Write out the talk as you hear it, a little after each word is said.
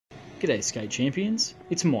G'day skate champions,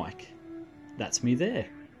 it's Mike. That's me there,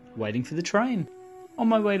 waiting for the train, on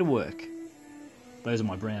my way to work. Those are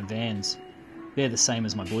my brown vans. They're the same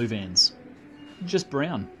as my blue vans, just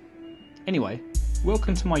brown. Anyway,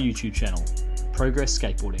 welcome to my YouTube channel, Progress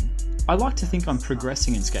Skateboarding. I like to think I'm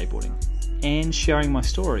progressing in skateboarding and sharing my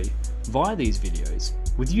story via these videos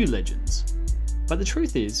with you legends. But the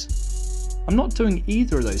truth is, I'm not doing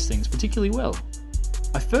either of those things particularly well.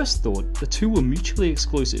 I first thought the two were mutually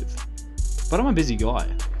exclusive, but I'm a busy guy,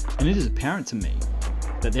 and it is apparent to me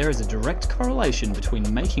that there is a direct correlation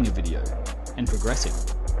between making a video and progressing.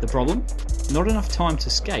 The problem? Not enough time to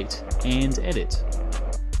skate and edit.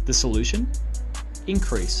 The solution?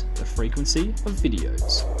 Increase the frequency of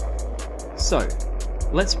videos. So,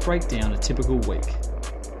 let's break down a typical week.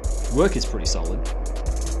 Work is pretty solid.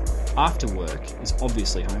 After work is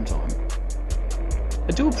obviously home time.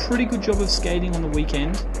 I do a pretty good job of skating on the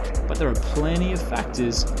weekend, but there are plenty of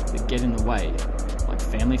factors that get in the way, like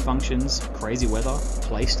family functions, crazy weather,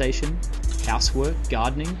 PlayStation, housework,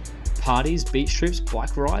 gardening, parties, beach trips,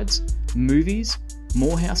 bike rides, movies,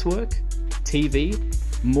 more housework, TV,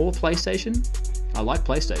 more PlayStation. I like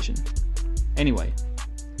PlayStation. Anyway,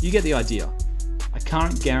 you get the idea. I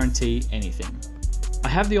can't guarantee anything. I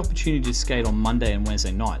have the opportunity to skate on Monday and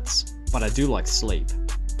Wednesday nights, but I do like sleep,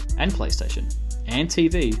 and PlayStation, and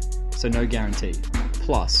TV, so no guarantee.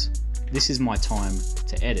 Plus, this is my time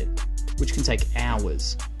to edit, which can take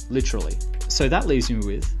hours, literally. So that leaves me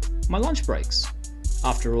with my lunch breaks.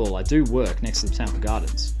 After all, I do work next to the Botanical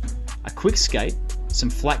Gardens. A quick skate, some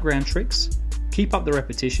flat ground tricks, keep up the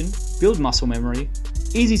repetition, build muscle memory,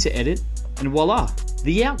 easy to edit, and voila,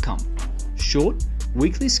 the outcome. Short,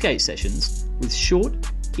 weekly skate sessions with short,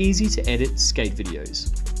 easy to edit skate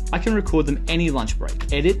videos. I can record them any lunch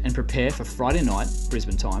break, edit and prepare for Friday night,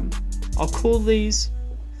 Brisbane time. I'll call these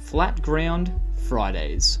Flatground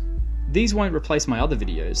Fridays. These won't replace my other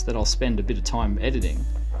videos that I'll spend a bit of time editing,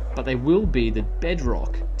 but they will be the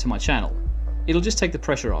bedrock to my channel. It'll just take the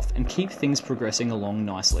pressure off and keep things progressing along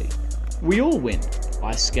nicely. We all win.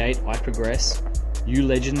 I skate, I progress, you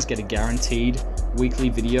legends get a guaranteed weekly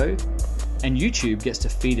video, and YouTube gets to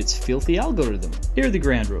feed its filthy algorithm. Here are the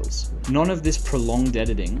ground rules. None of this prolonged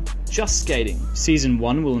editing, just skating. Season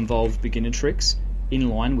 1 will involve beginner tricks, in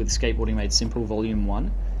line with Skateboarding Made Simple Volume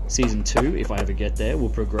 1. Season 2, if I ever get there, will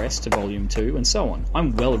progress to Volume 2, and so on.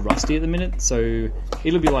 I'm well rusty at the minute, so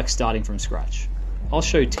it'll be like starting from scratch. I'll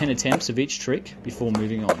show 10 attempts of each trick before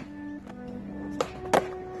moving on.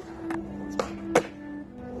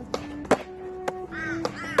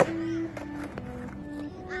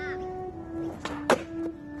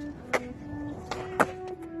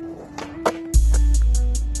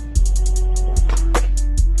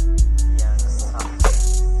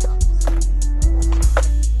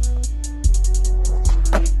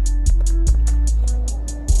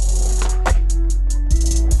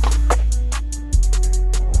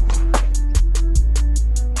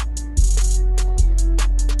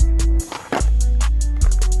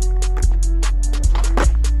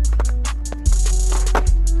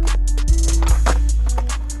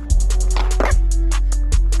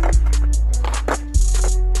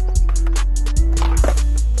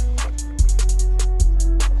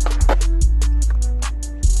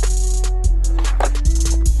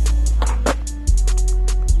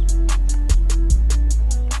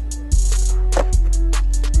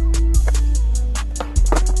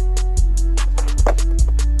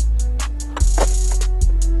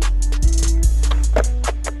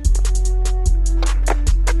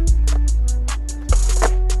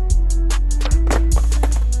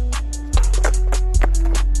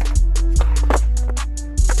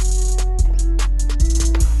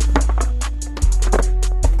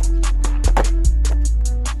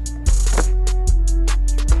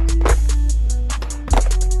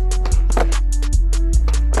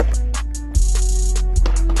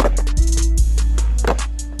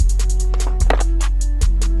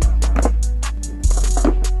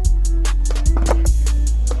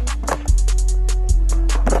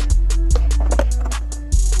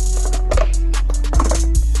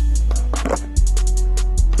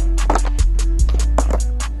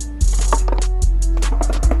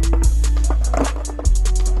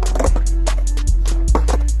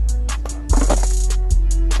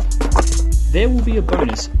 There will be a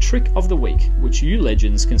bonus trick of the week, which you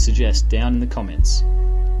legends can suggest down in the comments.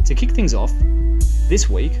 To kick things off, this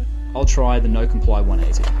week I'll try the no comply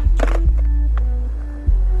 180.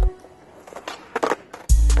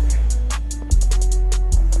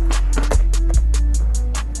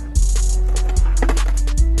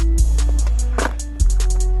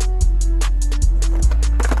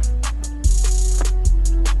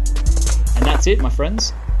 that's it, my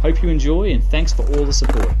friends. Hope you enjoy, and thanks for all the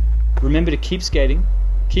support. Remember to keep skating,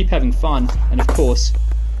 keep having fun, and of course,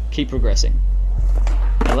 keep progressing.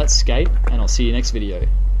 Now let's skate, and I'll see you next video.